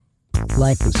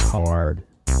Life is hard,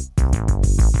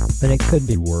 but it could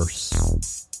be worse.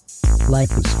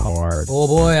 Life is hard. Oh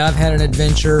boy, I've had an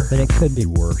adventure. But it could be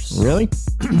worse. Really?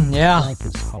 Yeah. Life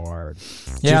is hard.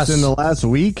 Yes. Just in the last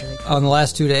week? On the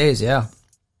last 2 days, yeah.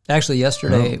 Actually,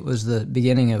 yesterday was the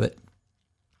beginning of it.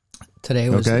 Today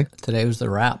was the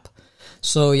wrap.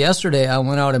 So yesterday I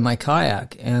went out in my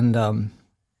kayak and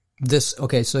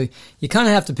so you kind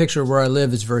of have to picture where I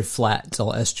live is very flat. It's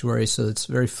all estuary, so it's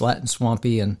very flat and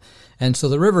swampy, and so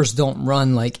the rivers don't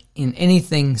run like in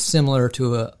anything similar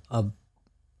to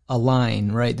a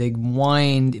line, right? They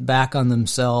wind back on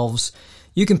themselves.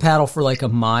 You can paddle for like a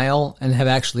mile and have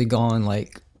actually gone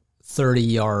like 30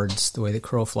 yards the way the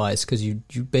crow flies, because you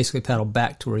basically paddle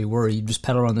back to where you were. You just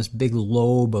paddle around this big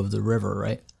lobe of the river,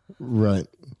 right? Right.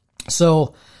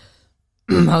 So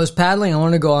I was paddling. I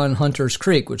wanted to go on Hunter's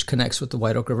Creek, which connects with the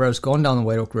White Oak River. I was going down the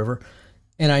White Oak River,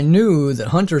 and I knew that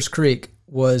Hunter's Creek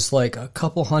was like a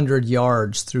couple hundred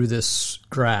yards through this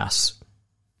grass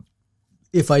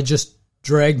if I just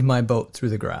dragged my boat through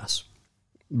the grass.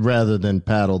 Rather than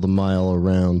paddle the mile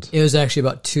around. It was actually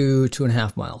about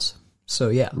 2.5 miles. So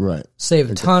yeah, right. Save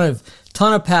a ton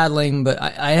of paddling, but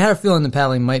I had a feeling the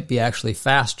paddling might be actually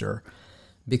faster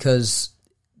because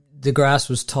the grass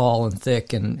was tall and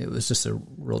thick, and it was just a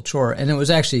real chore. And it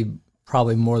was actually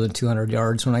probably more than 200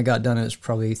 yards. When I got done, it was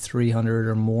probably 300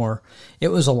 or more. It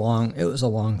was a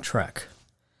long trek.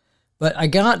 But I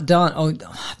got done.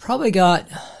 I probably got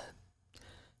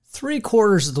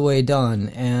 3/4 of the way done,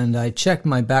 and I checked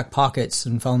my back pockets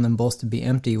and found them both to be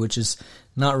empty, which is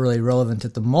not really relevant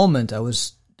at the moment.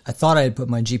 I thought I had put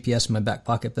my GPS in my back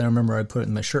pocket, but I remember I put it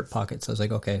in my shirt pocket. So I was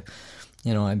like, okay,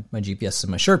 my GPS is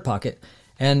in my shirt pocket.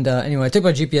 And anyway, I took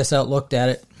my GPS out, looked at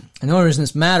it. And the only reason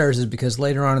this matters is because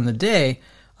later on in the day,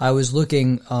 I was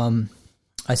looking,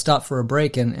 I stopped for a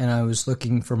break and I was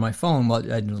looking for my phone. Well,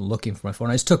 I wasn't looking for my phone.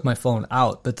 I just took my phone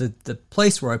out. But the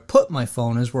place where I put my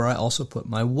phone is where I also put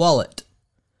my wallet.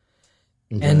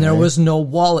 Okay. And there was no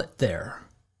wallet there.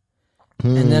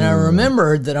 And then I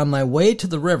remembered that on my way to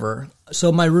the river,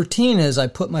 so my routine is I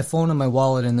put my phone and my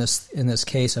wallet in this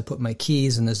case. I put my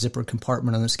keys in this zipper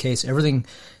compartment on this case. Everything,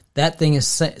 that thing is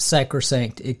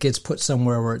sacrosanct. It gets put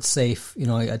somewhere where it's safe.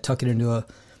 I tuck it into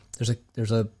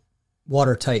there's a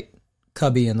watertight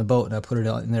cubby in the boat, and I put it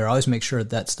in there. I always make sure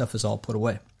that stuff is all put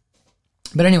away.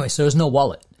 But anyway, so there's no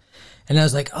wallet. And I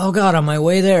was like, oh God, on my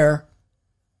way there,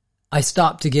 I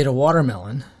stopped to get a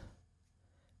watermelon.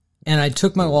 And I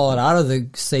took my wallet out of the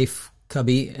safe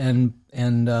cubby and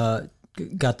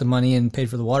got the money and paid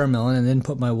for the watermelon, and then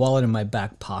put my wallet in my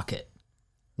back pocket.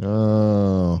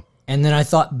 Oh. And then I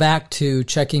thought back to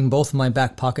checking both my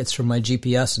back pockets from my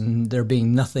GPS and there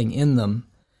being nothing in them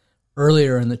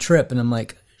earlier in the trip. And I'm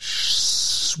like,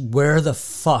 where the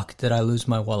fuck did I lose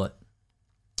my wallet?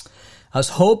 I was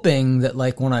hoping that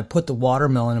like when I put the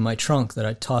watermelon in my trunk that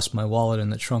I tossed my wallet in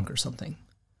the trunk or something.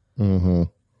 Mm-hmm.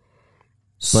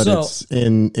 But it's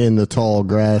in the tall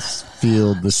grass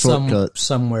field, the shortcut.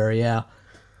 Somewhere, yeah.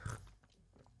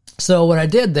 So what I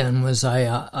did then was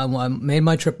I made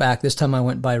my trip back. This time I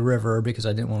went by river because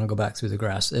I didn't want to go back through the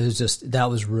grass. It was that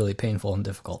was really painful and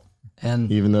difficult.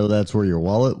 And even though that's where your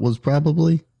wallet was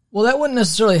probably? Well, that wouldn't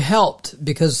necessarily helped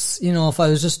because, if I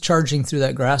was just charging through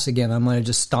that grass again, I might have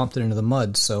just stomped it into the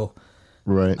mud. So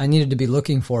right. I needed to be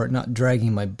looking for it, not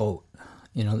dragging my boat.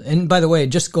 And by the way,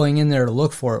 just going in there to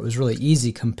look for it was really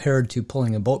easy compared to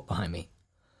pulling a boat behind me.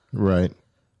 Right.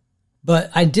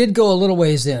 But I did go a little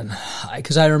ways in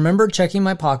because I remember checking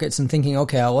my pockets and thinking,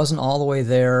 okay, I wasn't all the way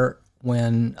there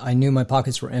when I knew my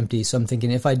pockets were empty. So I'm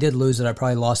thinking if I did lose it, I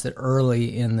probably lost it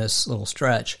early in this little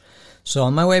stretch. So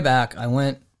on my way back, I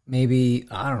went maybe,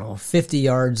 50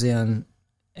 yards in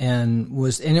and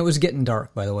it was getting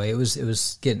dark, by the way. It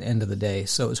was getting end of the day.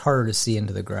 So it was harder to see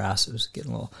into the grass. It was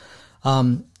getting a little...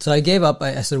 So I gave up.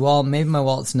 I said, well, maybe my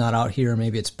wallet's not out here.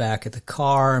 Maybe it's back at the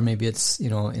car. Maybe it's,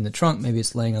 in the trunk. Maybe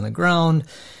it's laying on the ground.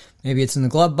 Maybe it's in the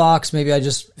glove box. Maybe I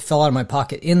just fell out of my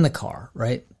pocket in the car,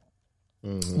 right?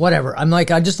 Mm-hmm. Whatever. I'm like,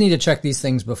 I just need to check these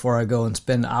things before I go and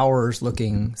spend hours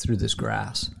looking through this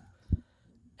grass.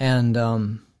 And,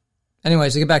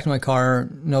 anyways, I get back to my car,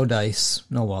 no dice,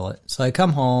 no wallet. So I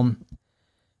come home.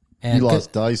 And you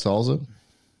lost dice also?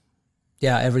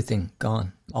 Yeah, everything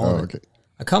gone. All of it. Okay.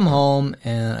 I come home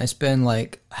and I spend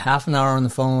like half an hour on the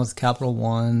phone with Capital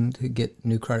One to get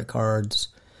new credit cards,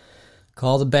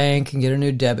 call the bank and get a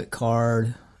new debit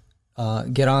card,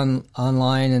 get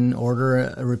online and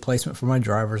order a replacement for my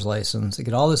driver's license. I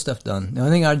get all this stuff done. The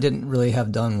only thing I didn't really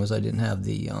have done was I didn't have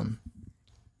the,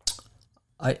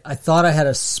 I thought I had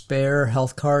a spare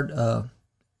health card, the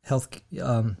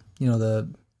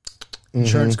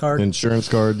insurance card. Insurance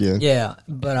card, yeah. Yeah,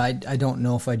 but I don't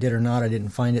know if I did or not. I didn't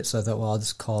find it, so I thought, well, I'll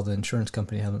just call the insurance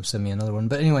company, have them send me another one.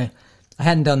 But anyway, I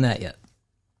hadn't done that yet.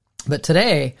 But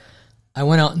today, I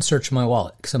went out and searched my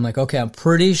wallet because I'm like, okay, I'm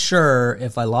pretty sure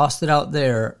if I lost it out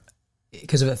there,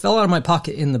 because if it fell out of my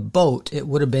pocket in the boat, it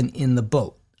would have been in the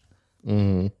boat.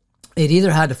 Mm-hmm. It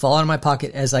either had to fall out of my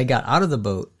pocket as I got out of the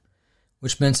boat,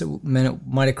 which meant it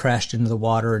might have crashed into the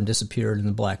water and disappeared in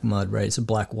the black mud, right? It's a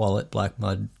black wallet, black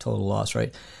mud, total loss,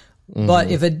 right? Mm-hmm.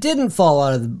 But if it didn't fall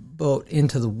out of the boat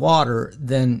into the water,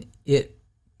 then it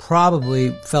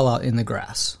probably fell out in the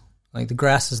grass. Like the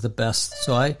grass is the best.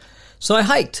 So I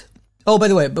hiked. Oh, by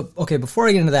the way, but okay, before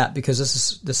I get into that,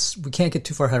 because this we can't get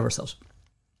too far ahead of ourselves.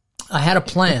 I had a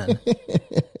plan.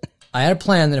 I had a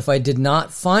plan that if I did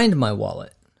not find my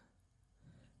wallet,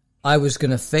 I was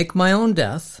going to fake my own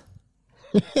death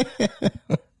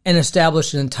and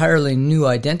establish an entirely new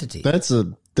identity.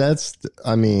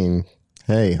 I mean,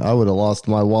 hey, I would have lost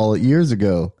my wallet years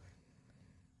ago.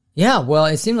 Yeah, well,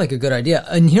 it seemed like a good idea.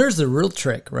 And here's the real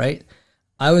trick, right?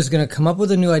 I was going to come up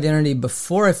with a new identity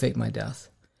before I faked my death,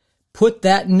 put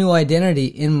that new identity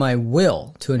in my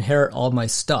will to inherit all my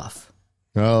stuff.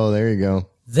 Oh, there you go.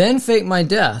 Then fake my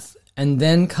death and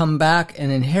then come back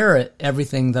and inherit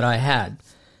everything that I had.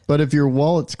 But if your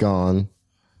wallet's gone,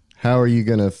 how are you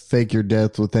going to fake your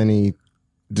death with any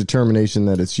determination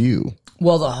that it's you?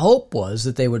 Well, the hope was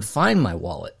that they would find my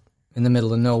wallet in the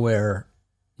middle of nowhere,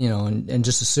 and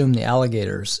just assume the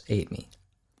alligators ate me.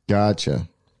 Gotcha.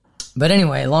 But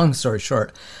anyway, long story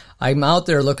short, I'm out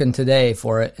there looking today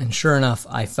for it, and sure enough,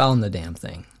 I found the damn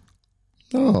thing.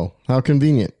 Oh, how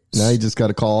convenient. Now you just got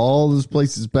to call all those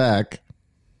places back.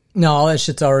 No, all that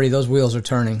shit's already, those wheels are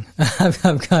turning.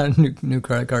 I've got new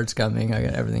credit cards coming. I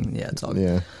got everything. Yeah, it's all good.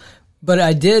 Yeah. But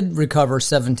I did recover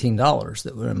 $17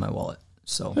 that were in my wallet.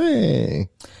 So hey.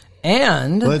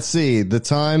 And let's see, the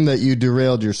time that you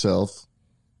derailed yourself.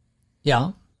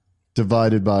 Yeah.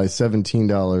 Divided by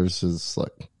 $17 is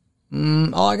like.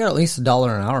 I got at least $1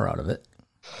 an hour out of it.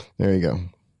 There you go.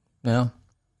 Yeah.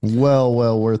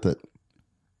 Well worth it.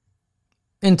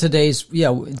 In today's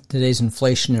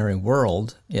inflationary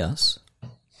world, yes.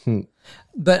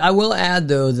 But I will add,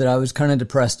 though, that I was kind of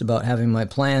depressed about having my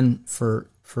plan for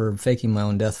faking my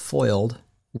own death foiled.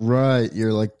 Right.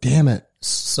 You're like, damn it.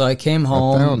 So I came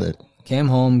home. I found it. Came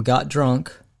home, got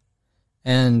drunk,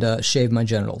 and shaved my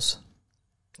genitals.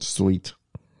 Sweet.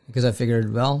 Because I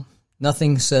figured, well,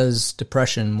 nothing says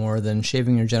depression more than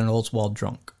shaving your genitals while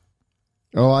drunk.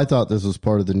 Oh, I thought this was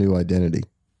part of the new identity.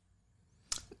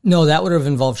 No, that would have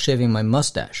involved shaving my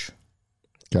mustache.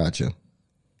 Gotcha.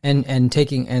 And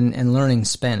taking and learning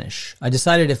Spanish. I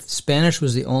decided if Spanish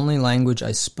was the only language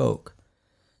I spoke,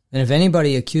 then if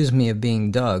anybody accused me of being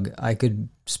Doug, I could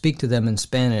speak to them in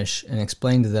Spanish and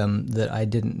explain to them that I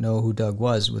didn't know who Doug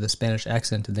was with a Spanish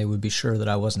accent, and they would be sure that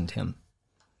I wasn't him.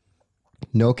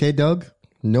 No que Doug?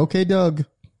 No que Doug.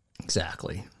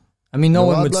 Exactly. I mean, no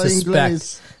one would suspect.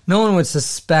 Inglés. No one would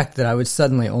suspect that I would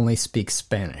suddenly only speak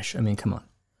Spanish. I mean, come on.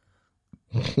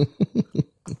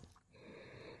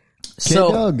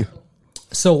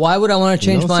 So why would I want to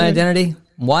change my identity?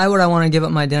 Why would I want to give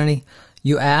up my identity?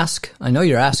 You ask. I know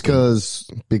you're asking.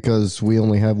 Because we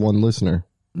only have one listener.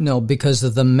 No, because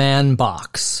of the man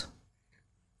box.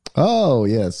 Oh,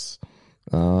 yes.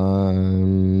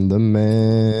 I'm the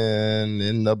man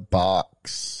in the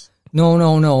box.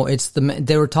 No.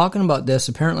 They were talking about this.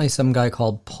 Apparently some guy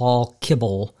called Paul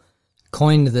Kibble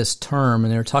coined this term,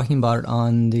 and they were talking about it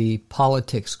on the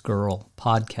Politics Girl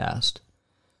podcast.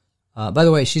 By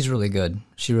the way, she's really good.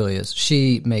 She really is.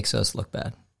 She makes us look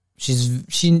bad. She's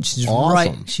awesome.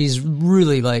 Right. She's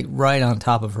really like right on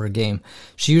top of her game.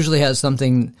 She usually has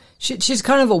something. She's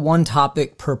kind of a one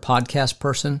topic per podcast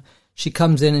person. She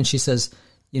comes in and she says,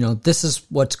 this is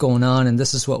what's going on and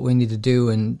this is what we need to do,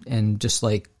 and just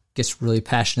like gets really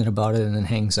passionate about it and then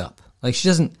hangs up. Like she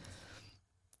doesn't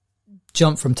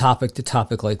jump from topic to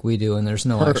topic like we do, and there's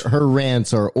no her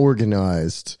rants are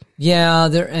organized. Yeah,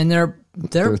 they're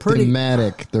pretty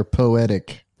thematic. They're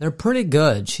poetic. They're pretty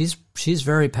good. She's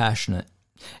very passionate.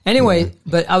 Anyway,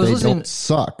 but I was listening. They don't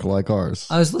suck like ours.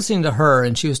 I was listening to her,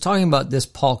 and she was talking about this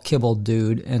Paul Kibble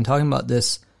dude, and talking about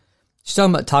this. She's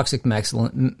talking about toxic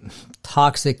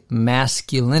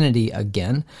masculinity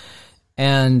again,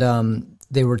 and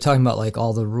they were talking about like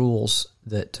all the rules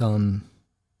that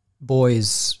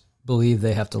boys believe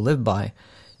they have to live by,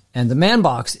 and the man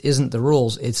box isn't the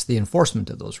rules; it's the enforcement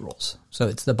of those rules. So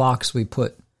it's the box we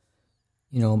put,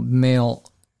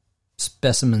 male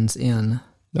specimens in,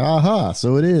 Aha,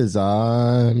 so it is.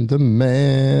 I'm the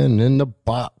man in the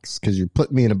box because you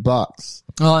put me in a box.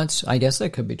 Oh, I guess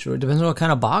that could be true. It depends on what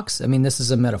kind of box. I mean, this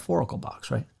is a metaphorical box,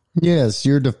 right? Yes,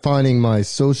 you're defining my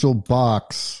social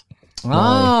box.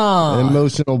 My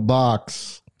emotional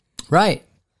box. Right.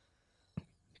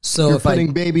 So you're if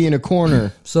putting baby in a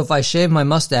corner. So if I shave my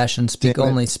mustache and speak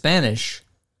only Spanish,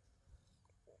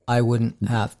 I wouldn't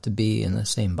have to be in the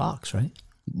same box, right?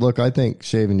 Look, I think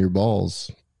shaving your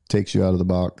balls takes you out of the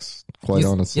box, quite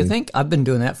honestly. You think? I've been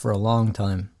doing that for a long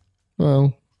time.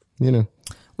 Well, you know.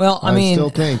 Well, I mean, still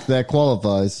think that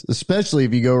qualifies, especially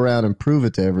if you go around and prove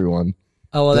it to everyone.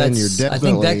 Oh, well, then that's, you're definitely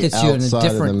I think that gets you in a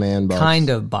different box. kind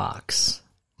of box.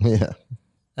 Yeah.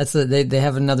 That's they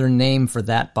have another name for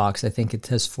that box. I think it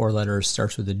has 4 letters,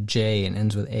 starts with a J and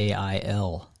ends with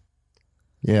AIL.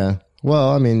 Yeah. Well,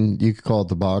 I mean, you could call it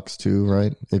the box too,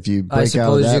 right? If you break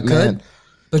out of that man,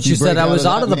 but you said I was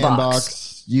out of the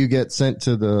box. You get sent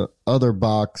to the other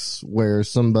box where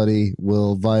somebody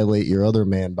will violate your other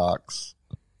man box.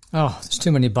 Oh, there's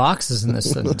too many boxes in this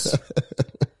sentence.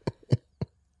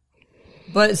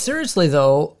 But seriously,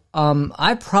 though,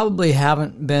 I probably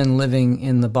haven't been living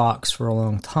in the box for a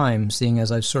long time, seeing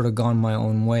as I've sort of gone my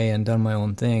own way and done my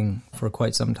own thing for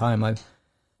quite some time. I've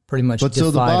pretty much defied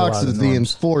so the box a lot of is the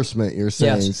enforcement, you're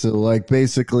saying. Yes. So, like,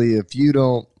 basically, if you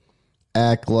don't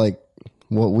act like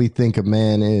what we think a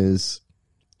man is,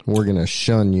 we're going to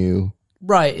shun you.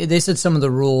 Right. They said some of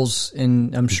the rules,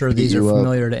 and I'm sure these are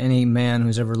familiar to any man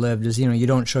who's ever lived, is, you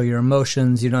don't show your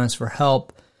emotions, you don't ask for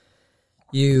help.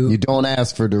 You don't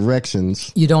ask for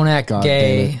directions. You don't act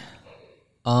gay.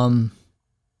 Because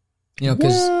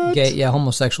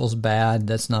homosexual is bad.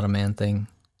 That's not a man thing.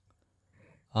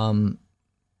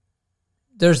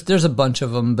 There's a bunch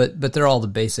of them, but they're all the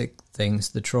basic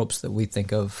things, the tropes that we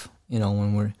think of,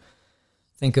 when we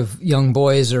think of young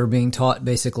boys are being taught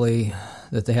basically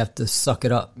that they have to suck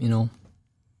it up,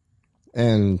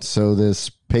 And so this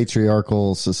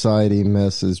patriarchal society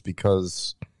mess is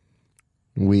because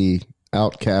we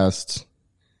outcast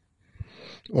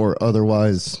or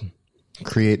otherwise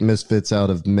create misfits out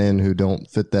of men who don't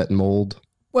fit that mold.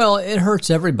 Well, it hurts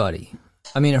everybody.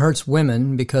 I mean, it hurts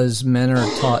women because men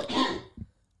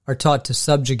are taught to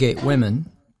subjugate women.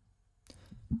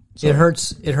 It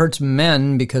hurts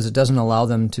men because it doesn't allow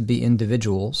them to be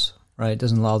individuals, right? It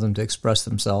doesn't allow them to express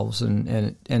themselves,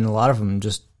 and a lot of them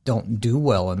just don't do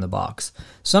well in the box.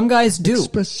 Some guys do.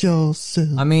 Express yourself.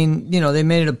 I mean, they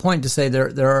made it a point to say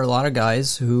there are a lot of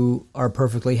guys who are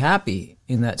perfectly happy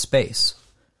in that space.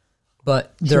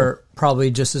 But there are probably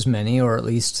just as many, or at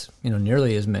least,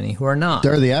 nearly as many, who are not.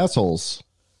 They're the assholes.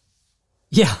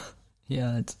 Yeah.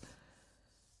 Yeah,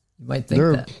 you might think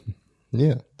that.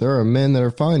 Yeah, there are men that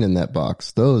are fine in that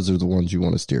box. Those are the ones you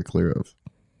want to steer clear of.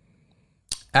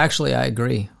 Actually, I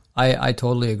agree. I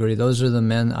totally agree. Those are the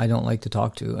men I don't like to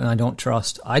talk to, and I don't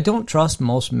trust. I don't trust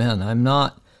most men.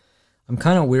 I'm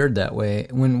kind of weird that way.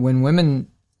 When women,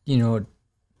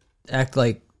 act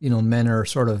like, men are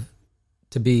sort of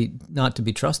not to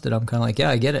be trusted, I'm kind of like, yeah,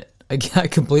 I get it. I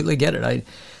completely get it.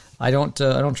 I don't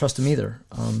trust them either.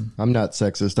 I'm not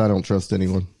sexist. I don't trust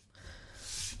anyone.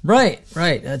 Right.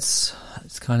 That's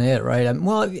kind of it, right?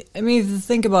 If you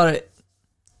think about it,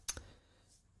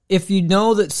 if you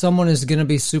know that someone is going to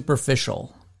be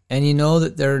superficial and you know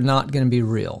that they're not going to be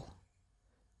real,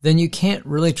 then you can't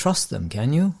really trust them,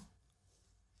 can you?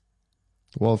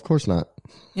 Well, of course not.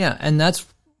 Yeah, and that's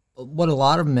what a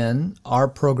lot of men are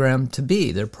programmed to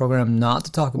be. They're programmed not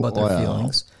to talk about their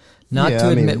feelings, not to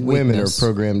admit weakness. Women are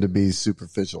programmed to be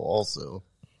superficial also.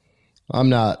 I'm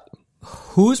not...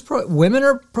 Women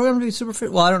are programmed to be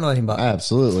superficial? Well, I don't know anything about it.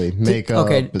 Absolutely. Makeup.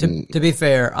 To be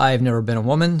fair, I've never been a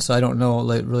woman, so I don't know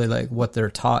really what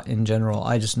they're taught in general.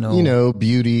 I just know...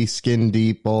 beauty, skin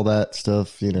deep, all that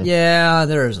stuff, Yeah,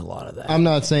 there is a lot of that. I'm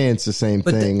not saying it's the same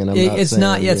thing, and it's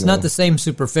not the same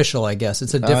superficial, I guess.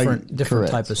 It's a different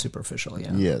type of superficial,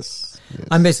 yeah. Yes.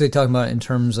 I'm basically talking about it in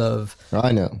terms of...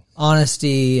 I know.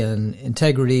 Honesty and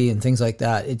integrity and things like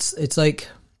that. It's like...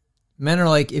 Men are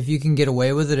like, if you can get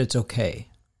away with it, it's okay,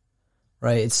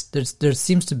 right? There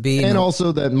seems to be... And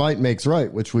also that might makes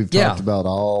right, which we've talked about a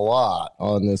lot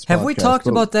on this podcast. Have we talked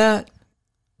about that?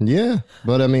 Yeah,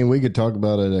 but we could talk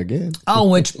about it again. Oh,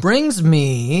 which brings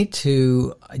me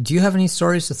to... Do you have any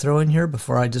stories to throw in here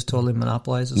before I just totally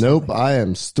monopolize this? Nope, I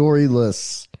am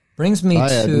storyless. Brings me I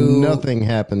had nothing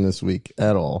happen this week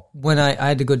at all. When I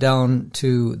had to go down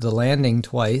to the landing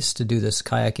twice to do this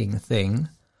kayaking thing...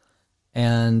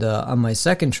 And on my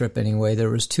second trip anyway, there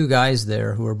was 2 guys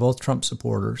there who were both Trump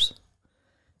supporters.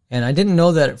 And I didn't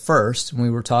know that at first when we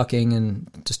were talking and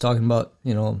just talking about,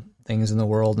 things in the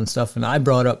world and stuff. And I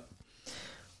brought up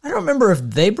I don't remember if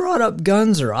they brought up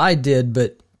guns or I did,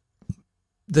 but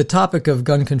the topic of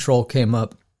gun control came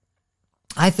up.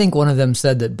 I think one of them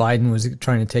said that Biden was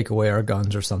trying to take away our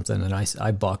guns or something, and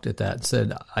I balked at that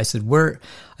and I said,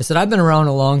 I've been around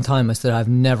a long time. I said, I've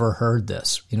never heard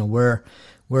this. Where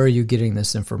are you getting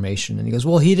this information? And he goes,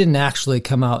 well, he didn't actually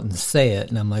come out and say it.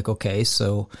 And I'm like, okay,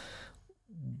 so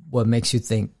what makes you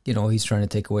think, he's trying to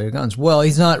take away your guns? Well,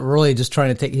 he's not really just trying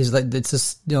to take, he's like, it's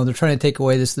just, they're trying to take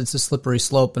away this, it's a slippery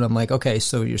slope. And I'm like, okay,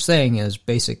 so what you're saying is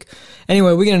basic.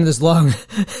 Anyway, we get into this long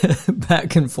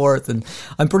back and forth, and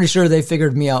I'm pretty sure they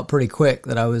figured me out pretty quick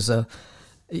that I was a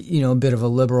bit of a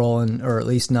liberal, or at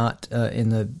least not in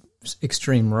the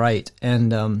extreme right.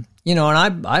 And, and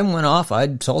I went off, I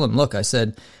told him, look, I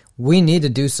said, we need to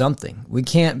do something. We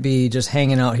can't be just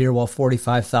hanging out here while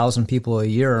 45,000 people a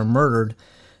year are murdered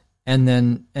and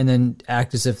then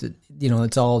act as if,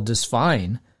 it's all just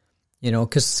fine,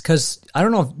 cause I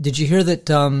don't know. Did you hear that,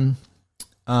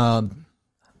 no,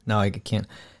 I can't.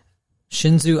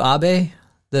 Shinzo Abe,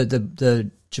 the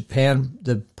Japan,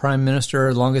 the prime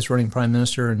minister, longest running prime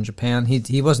minister in Japan.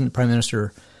 He wasn't the prime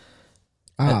minister.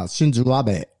 Shinzo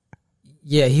Abe.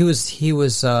 Yeah, he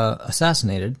was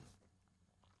assassinated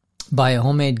by a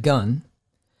homemade gun.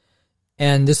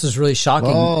 And this is really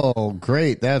shocking. Oh,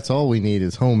 great. That's all we need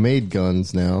is homemade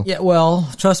guns now. Yeah, well,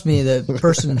 trust me, the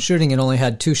person shooting it only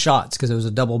had 2 shots because it was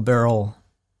a double barrel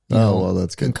well,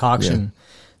 that's good. Concoction.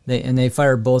 Yeah. They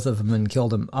fired both of them and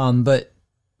killed him. But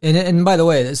by the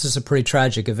way, this is a pretty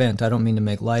tragic event. I don't mean to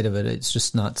make light of it. It's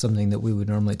just not something that we would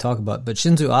normally talk about. But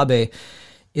Shinzo Abe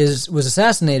was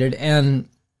assassinated, and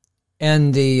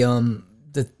the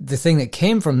thing that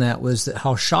came from that was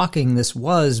how shocking this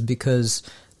was, because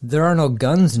there are no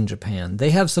guns in Japan. They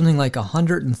have something like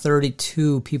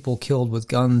 132 people killed with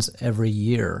guns every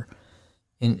year.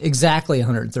 And exactly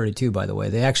 132, by the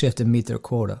way. They actually have to meet their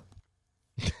quota.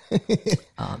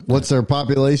 What's their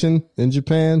population in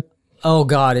Japan? Oh,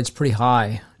 God, it's pretty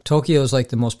high. Tokyo is like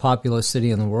the most populous city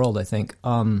in the world, I think.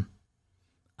 I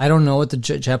don't know what the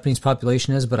Japanese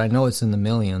population is, but I know it's in the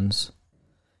millions.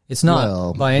 It's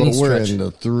not by any stretch. We're in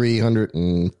the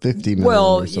 350 million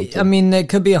or something. I mean, it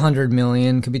could be 100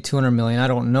 million, could be 200 million. I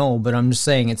don't know, but I'm just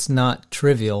saying it's not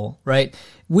trivial, right?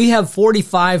 We have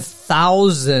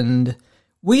 45,000.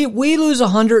 We lose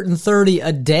 130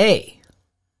 a day.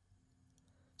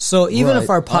 So even if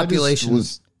our population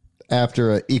was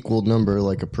after an equal number,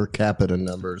 like a per capita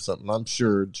number or something, I'm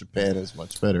sure Japan is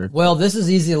much better. Well, this is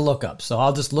easy to look up, so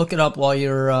I'll just look it up while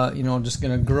you're, just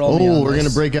going to grill me on we're going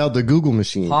to break out the Google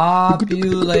machine.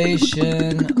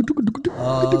 Population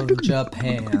of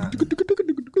Japan.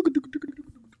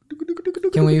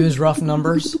 Can we use rough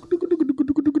numbers?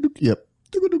 Yep.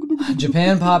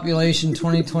 Japan population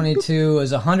 2022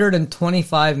 is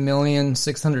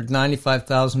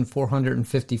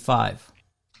 125,695,455.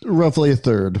 Roughly a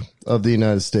third of the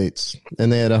United States.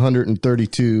 And they had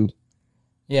 132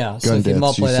 Yeah, so if you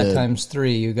multiply that times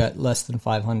 3, you got less than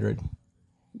 500.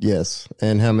 Yes.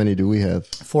 And how many do we have?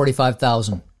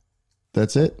 45,000.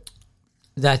 That's it?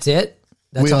 That's it?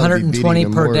 That's 120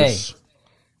 per day.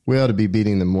 We ought to be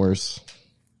beating them worse.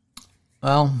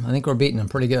 Well, I think we're beating them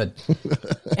pretty good.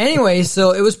 Anyway,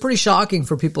 so it was pretty shocking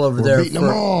for people over there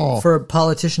for a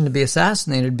politician to be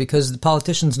assassinated, because the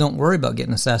politicians don't worry about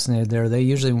getting assassinated there. They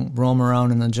usually roam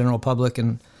around in the general public,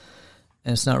 and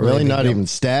it's not really not even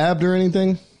stabbed or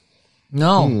anything?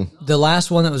 No. The last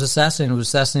one that was assassinated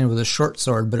with a short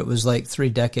sword, but it was like 3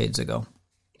 decades ago.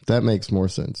 That makes more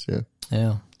sense, yeah.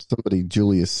 Yeah. Somebody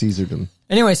Julius Caesared him.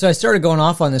 Anyway, so I started going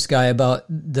off on this guy about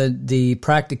the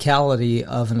practicality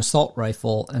of an assault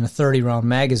rifle and a 30-round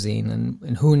magazine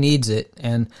and who needs it.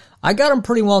 And I got him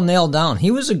pretty well nailed down. He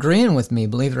was agreeing with me,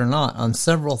 believe it or not, on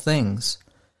several things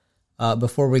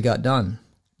before we got done.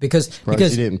 Because he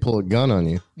didn't pull a gun on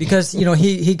you. Because,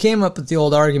 he came up with the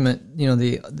old argument,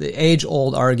 the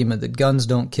age-old argument that guns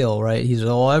don't kill, right? He said,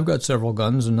 I've got several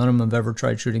guns and none of them have ever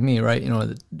tried shooting me, right?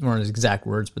 Weren't his exact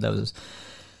words, but that was his.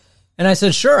 And I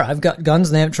said, sure, I've got guns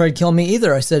and they haven't tried to kill me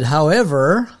either. I said,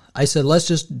 however, let's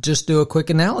just do a quick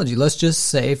analogy. Let's just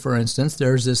say, for instance,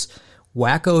 there's this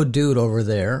wacko dude over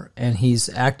there and he's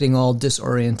acting all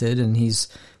disoriented and he's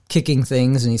kicking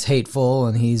things and he's hateful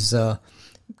and he's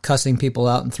cussing people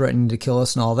out and threatening to kill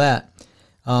us and all that.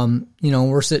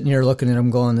 We're sitting here looking at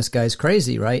him going, this guy's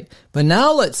crazy, right? But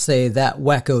now let's say that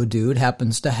wacko dude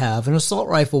happens to have an assault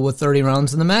rifle with 30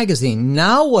 rounds in the magazine.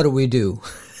 Now what do we do?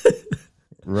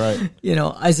 Right.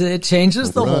 I said it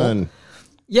changes the whole.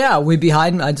 Yeah, we'd be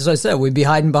hiding. As I said, we'd be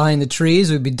hiding behind the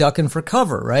trees. We'd be ducking for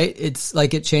cover, right? It's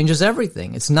like it changes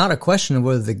everything. It's not a question of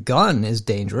whether the gun is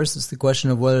dangerous. It's the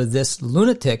question of whether this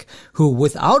lunatic who,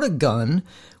 without a gun,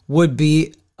 would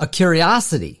be a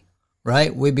curiosity,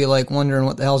 right? We'd be like wondering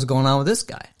what the hell's going on with this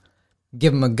guy.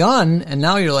 Give him a gun, and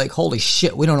now you're like, holy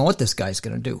shit, we don't know what this guy's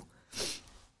going to do.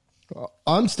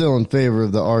 I'm still in favor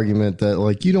of the argument that,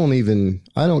 like,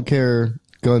 I don't care,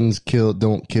 guns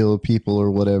don't kill people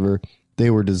or whatever. They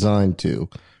were designed to,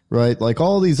 right? Like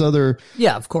all these other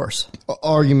Yeah, of course.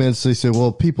 arguments, they say,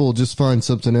 well, people just find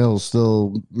something else.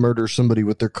 They'll murder somebody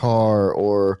with their car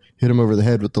or hit them over the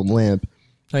head with the lamp.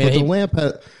 Oh, yeah,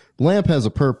 But the lamp has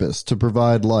a purpose to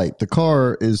provide light. The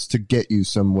car is to get you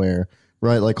somewhere,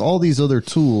 right? Like all these other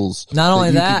tools. Not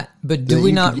only that, but do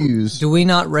we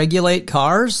not regulate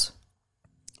cars?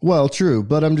 Well, true,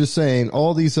 but I'm just saying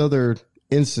all these other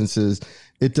instances,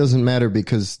 it doesn't matter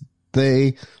because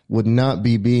they would not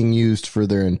be being used for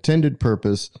their intended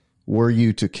purpose were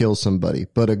you to kill somebody.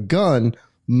 But a gun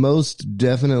most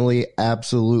definitely,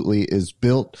 absolutely is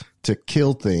built to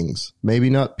kill things.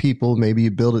 Maybe not people. Maybe you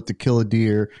build it to kill a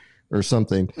deer or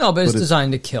something. No, but it's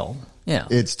designed to kill. Yeah.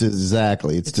 It's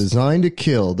designed to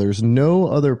kill. There's no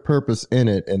other purpose in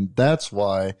it. And that's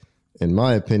why, in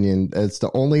my opinion, it's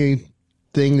the only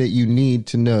thing that you need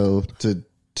to know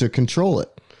to control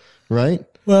it, right?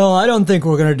 Well, I don't think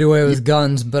we're going to do away with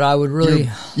guns, but I would really...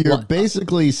 You're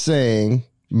basically saying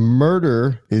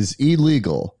murder is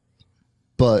illegal,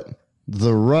 but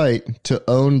the right to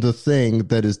own the thing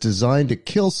that is designed to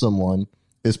kill someone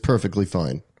is perfectly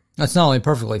fine. That's not only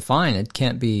perfectly fine, it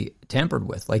can't be tampered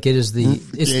with. Like it is the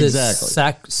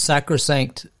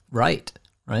sacrosanct right?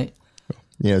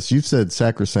 Yes, you've said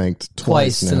sacrosanct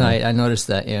twice tonight. I noticed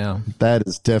that, yeah. That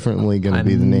is definitely going to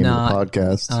be the name of the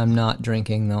podcast. I'm not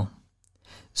drinking, though.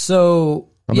 So,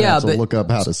 I'm going to have to look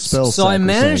up how to spell So I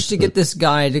managed to get this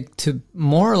guy to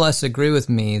more or less agree with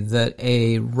me that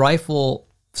a rifle,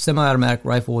 semi-automatic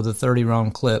rifle with a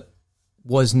 30-round clip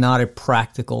was not a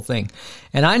practical thing.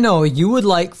 And I know you would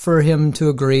like for him to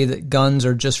agree that guns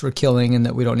are just for killing and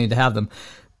that we don't need to have them.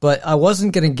 But I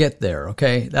wasn't going to get there,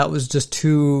 okay? That was just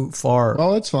too far.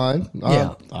 Oh, it's fine.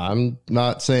 Yeah. I'm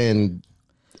not saying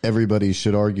everybody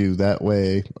should argue that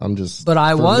way. I'm just... But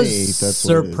I was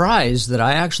surprised that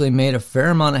I actually made a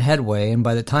fair amount of headway, and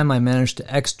by the time I managed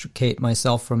to extricate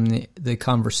myself from the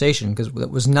conversation, because it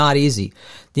was not easy,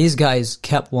 these guys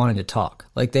kept wanting to talk.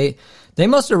 Like, they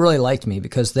must have really liked me,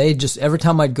 because they just... Every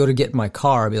time I'd go to get in my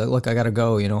car, I'd be like, look, I got to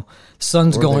go,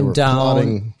 Sun's going down.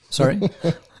 Plotting. Sorry?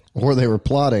 Or they were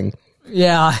plotting.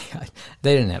 Yeah,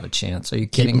 they didn't have a chance. Are you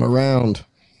kidding? Keep them around.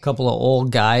 A couple of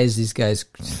old guys. These guys.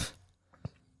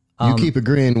 You keep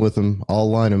agreeing with them.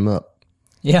 I'll line them up.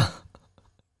 Yeah,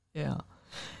 yeah.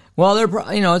 Well,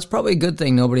 it's probably a good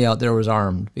thing nobody out there was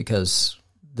armed because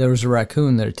there was a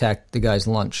raccoon that attacked the guy's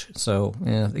lunch. So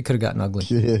yeah, it could have gotten ugly.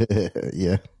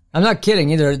 Yeah. I'm not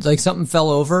kidding either. Like something fell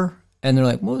over, and they're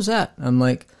like, "What was that?" I'm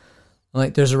like,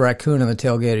 there's a raccoon on the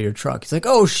tailgate of your truck. He's like,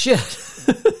 "Oh shit."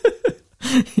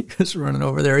 He was running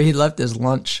over there. He left his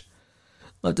lunch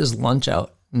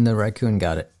out, and the raccoon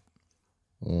got it.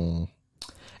 And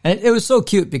it was so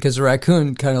cute because the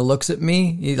raccoon kind of looks at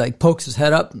me. He like pokes his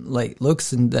head up, like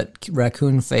looks in that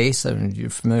raccoon face. I mean, you're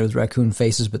familiar with raccoon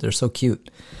faces, but they're so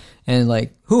cute. And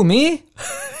like, who, me?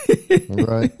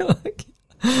 Right.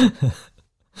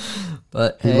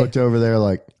 But he looked over there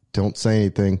like, don't say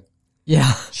anything.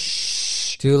 Yeah.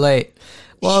 Shh. Too late.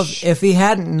 Well, if he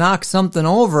hadn't knocked something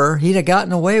over, he'd have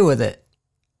gotten away with it.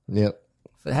 Yep.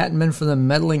 If it hadn't been for the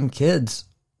meddling kids.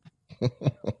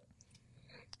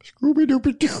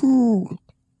 Scooby-Dooby-Doo.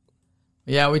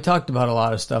 Yeah, we talked about a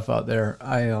lot of stuff out there.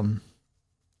 I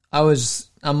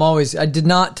did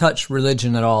not touch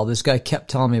religion at all. This guy kept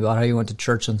telling me about how he went to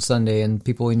church on Sunday and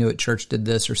people we knew at church did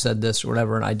this or said this or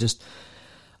whatever, and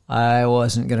I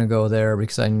wasn't going to go there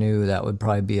because I knew that would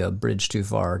probably be a bridge too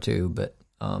far too, but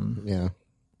yeah.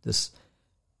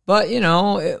 But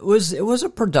it was a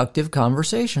productive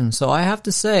conversation. So I have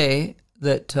to say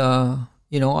that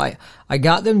I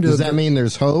got them to. Does that mean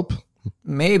there's hope?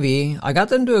 Maybe I got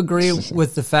them to agree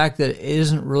with the fact that it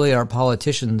isn't really our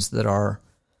politicians that are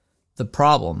the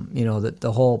problem. That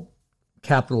the whole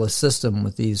capitalist system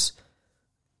with these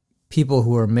people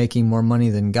who are making more money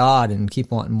than God and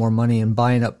keep wanting more money and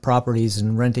buying up properties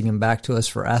and renting them back to us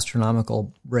for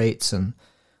astronomical rates and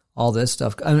all this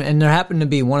stuff. And there happened to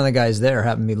be one of the guys there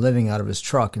happened to be living out of his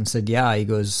truck and said, yeah, he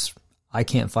goes, I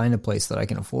can't find a place that I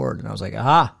can afford. And I was like,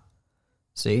 aha,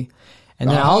 see? And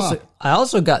then I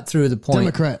also got through the point.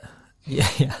 Democrat.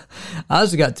 Yeah. I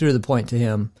also got through the point to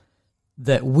him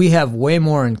that we have way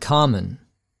more in common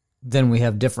than we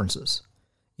have differences.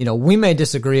 We may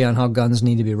disagree on how guns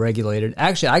need to be regulated.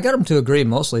 Actually, I got him to agree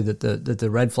mostly that the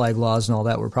red flag laws and all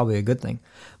that were probably a good thing.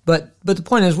 But the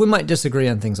point is, we might disagree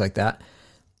on things like that.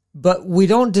 But we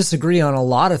don't disagree on a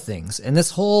lot of things. And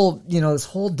this whole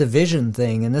division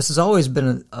thing, and this has always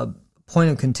been a point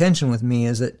of contention with me,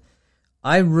 is that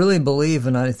I really believe,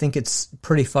 and I think it's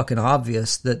pretty fucking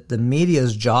obvious, that the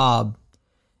media's job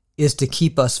is to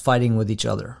keep us fighting with each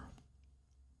other.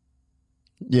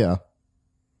 Yeah.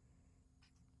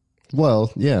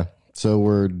 Well, yeah. So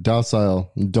we're docile,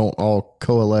 don't all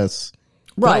coalesce.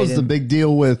 Right. That was the big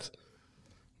deal with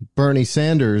Bernie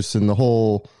Sanders and the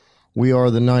whole "we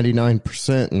are the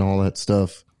 99% and all that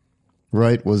stuff,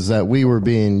 right? Was that we were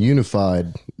being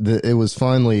unified. It was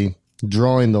finally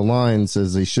drawing the lines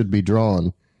as they should be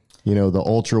drawn. You know, the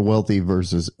ultra wealthy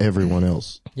versus everyone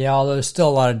else. Yeah, although there's still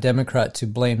a lot of Democrats who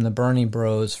blame the Bernie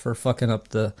bros for fucking up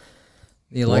the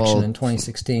election in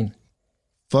 2016.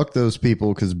 Fuck those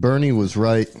people, because Bernie was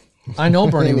right. I know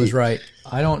Bernie was right.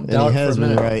 I don't doubt and he has for a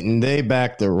minute. been right, and they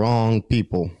backed the wrong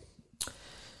people.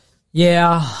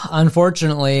 Yeah,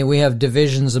 unfortunately, we have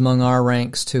divisions among our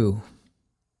ranks too.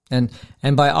 And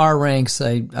by our ranks,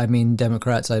 I mean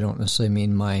Democrats. I don't necessarily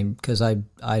mean mine, because I'm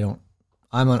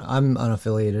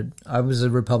unaffiliated. I was a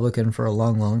Republican for a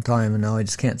long, long time, and now I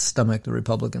just can't stomach the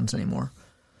Republicans anymore.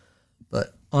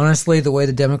 But honestly, the way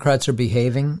the Democrats are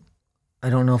behaving, I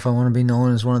don't know if I want to be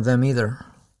known as one of them either.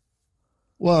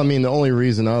 Well, I mean, the only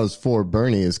reason I was for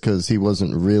Bernie is because he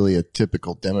wasn't really a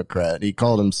typical Democrat. He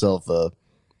called himself a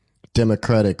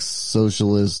democratic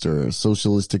socialist or a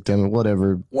socialistic Democrat,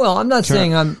 whatever. Well, I'm not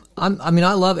saying I mean,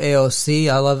 I love AOC.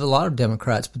 I love a lot of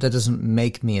Democrats, but that doesn't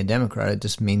make me a Democrat. It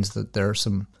just means that there are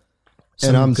some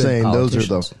and I'm good saying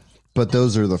politicians.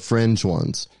 those are the fringe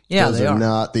ones. Yeah, those they are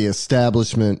not the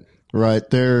establishment, right?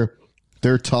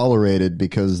 They're tolerated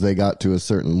because they got to a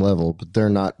certain level, but they're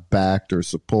not backed or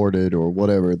supported or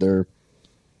whatever. They're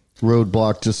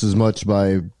roadblocked just as much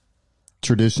by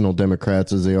traditional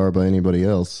Democrats as they are by anybody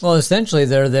else. Well, essentially,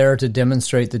 they're there to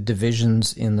demonstrate the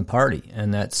divisions in the party,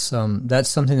 and that's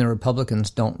something the Republicans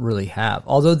don't really have.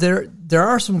 Although there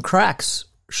are some cracks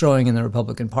showing in the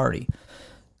Republican Party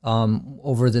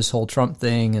over this whole Trump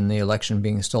thing and the election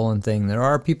being stolen thing. There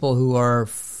are people who are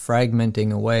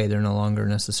fragmenting away. They're no longer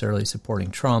necessarily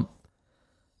supporting Trump.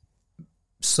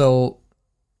 So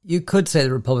you could say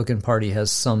the Republican Party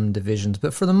has some divisions,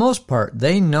 but for the most part,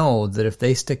 they know that if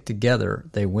they stick together,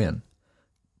 they win.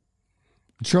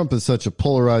 Trump is such a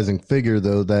polarizing figure,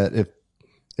 though, that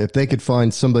if they could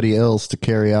find somebody else to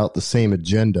carry out the same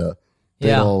agenda,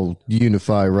 they'd all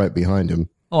unify right behind him.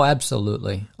 Oh,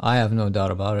 absolutely. I have no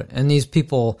doubt about it. And these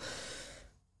people,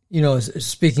 you know,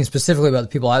 speaking specifically about the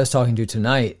people I was talking to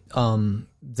tonight,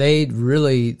 they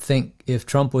really think if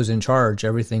Trump was in charge,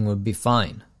 everything would be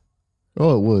fine.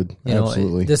 Oh, it would.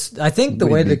 Absolutely. I think the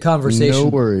way the conversation... No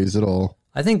worries at all.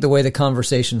 I think the way the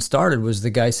conversation started was the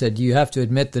guy said, you have to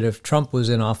admit that if Trump was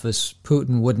in office,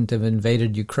 Putin wouldn't have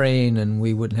invaded Ukraine and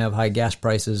we wouldn't have high gas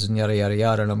prices and yada, yada,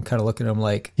 yada. And I'm kind of looking at him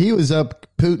like... He was up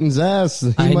Putin's ass.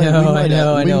 I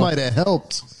know. We might have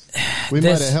helped. We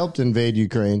might have helped invade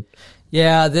Ukraine.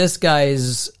 Yeah, this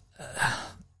guy's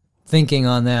thinking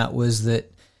on that was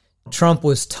that Trump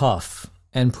was tough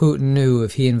and Putin knew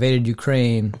if he invaded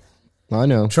Ukraine... I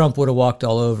know. Trump would have walked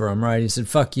all over him, right? He said,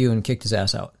 fuck you, and kicked his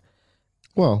ass out.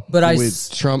 Well, but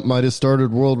Trump might have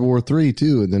started World War III,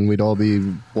 too, and then we'd all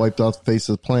be wiped off the face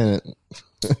of the planet.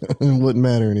 It wouldn't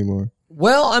matter anymore.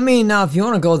 Well, I mean, now, if you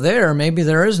want to go there, maybe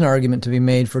there is an argument to be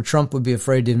made for Trump would be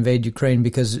afraid to invade Ukraine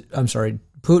because,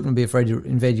 Putin would be afraid to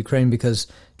invade Ukraine because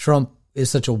Trump is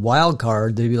such a wild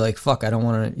card that he'd be like, fuck, I don't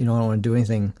want to do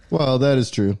anything. Well, that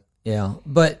is true. Yeah,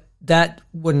 but that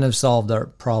wouldn't have solved our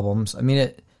problems. I mean,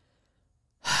 that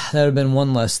would have been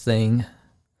one less thing,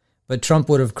 but Trump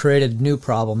would have created new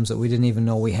problems that we didn't even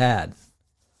know we had.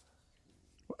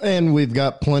 And we've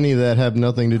got plenty that have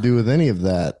nothing to do with any of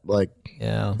that, like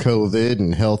COVID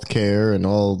and healthcare and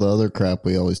all the other crap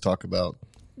we always talk about.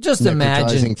 Just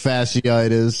imagine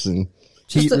fasciitis and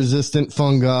heat-resistant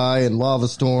fungi and lava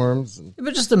storms.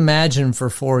 But just imagine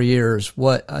for 4 years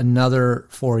what another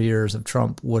 4 years of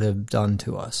Trump would have done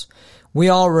to us.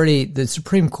 The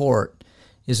Supreme Court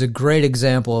is a great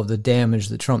example of the damage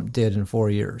that Trump did in 4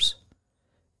 years.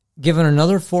 Given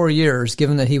another 4 years,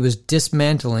 given that he was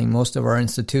dismantling most of our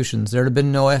institutions, there would have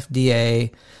been no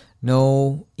FDA,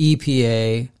 no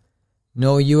EPA,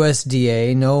 no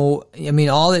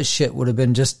USDA, all that shit would have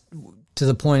been just to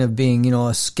the point of being,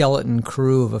 a skeleton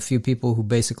crew of a few people who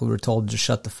basically were told to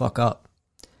shut the fuck up.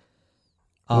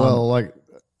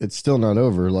 It's still not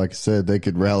over. Like I said, they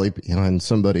could rally behind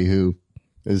somebody who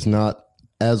is not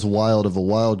as wild of a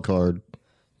wild card.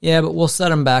 Yeah, but we'll set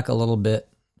them back a little bit.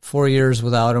 4 years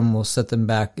without them, we'll set them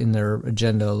back in their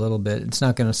agenda a little bit. It's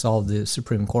not going to solve the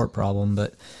Supreme Court problem,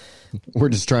 but... We're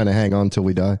just trying to hang on till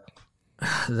we die.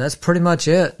 that's pretty much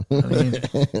it. I mean,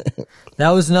 that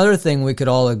was another thing we could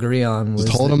all agree on. Was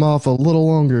Just hold them off a little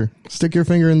longer. Stick your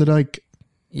finger in the dike.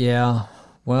 Yeah.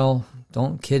 Well,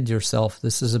 don't kid yourself.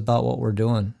 This is about what we're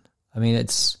doing. I mean,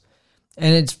 it's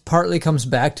partly comes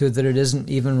back to that it isn't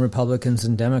even Republicans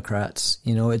and Democrats.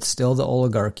 You know, it's still the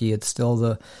oligarchy. It's still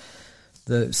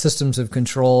the systems of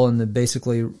control and the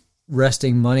basically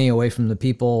wresting money away from the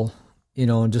people, you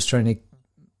know, and just trying to,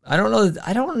 I don't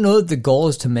know that the goal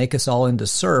is to make us all into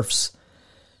serfs,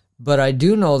 but I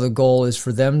do know the goal is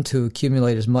for them to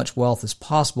accumulate as much wealth as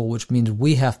possible, which means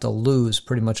we have to lose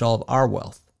pretty much all of our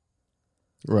wealth.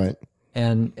 Right.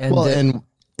 And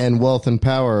wealth and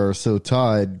power are so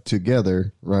tied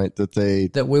together, right?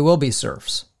 That we will be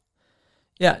serfs.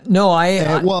 Yeah, no,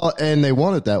 and they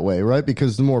want it that way, right?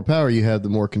 Because the more power you have, the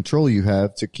more control you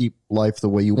have to keep life the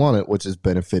way you want it, which is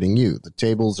benefiting you. The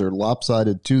tables are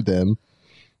lopsided to them,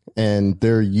 and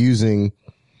they're using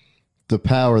the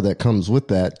power that comes with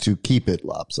that to keep it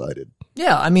lopsided.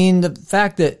 Yeah, I mean, the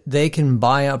fact that they can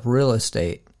buy up real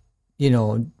estate, you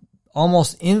know,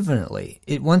 almost infinitely.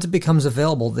 Once it becomes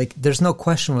available, there's no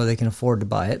question whether they can afford to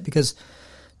buy it because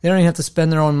they don't even have to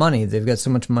spend their own money. They've got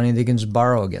so much money they can just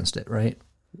borrow against it, right?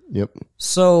 Yep.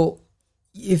 So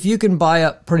if you can buy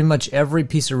up pretty much every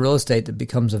piece of real estate that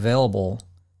becomes available,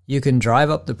 you can drive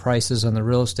up the prices on the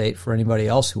real estate for anybody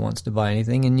else who wants to buy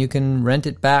anything, and you can rent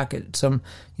it back at some,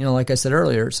 you know, like I said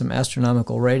earlier, some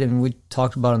astronomical rate. And we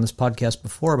talked about on this podcast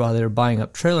before about how they were buying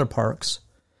up trailer parks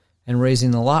and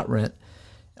raising the lot rent.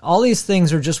 All these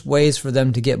things are just ways for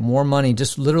them to get more money,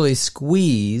 just literally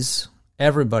squeeze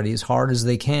everybody as hard as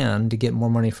they can to get more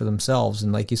money for themselves.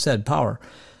 And like you said, power.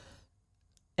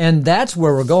 And that's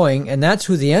where we're going, and that's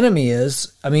who the enemy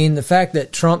is. I mean, the fact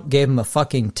that Trump gave him a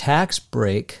fucking tax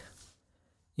break,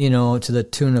 you know, to the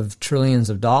tune of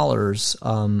trillions of dollars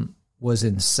was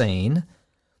insane.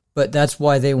 But that's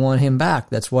why they want him back.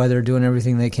 That's why they're doing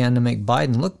everything they can to make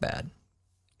Biden look bad.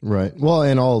 Right. Well,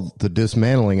 and all the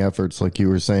dismantling efforts, like you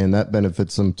were saying, that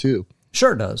benefits them too.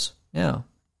 Sure does. Yeah.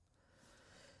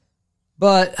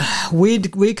 But we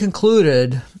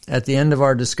concluded at the end of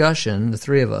our discussion, the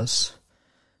three of us,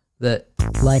 that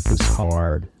life is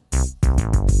hard,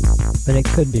 but it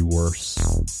could be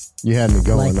worse. You had me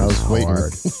going. I was waiting.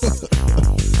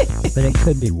 But it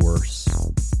could be worse.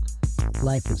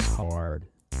 Life is hard,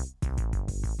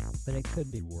 but it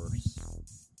could be worse.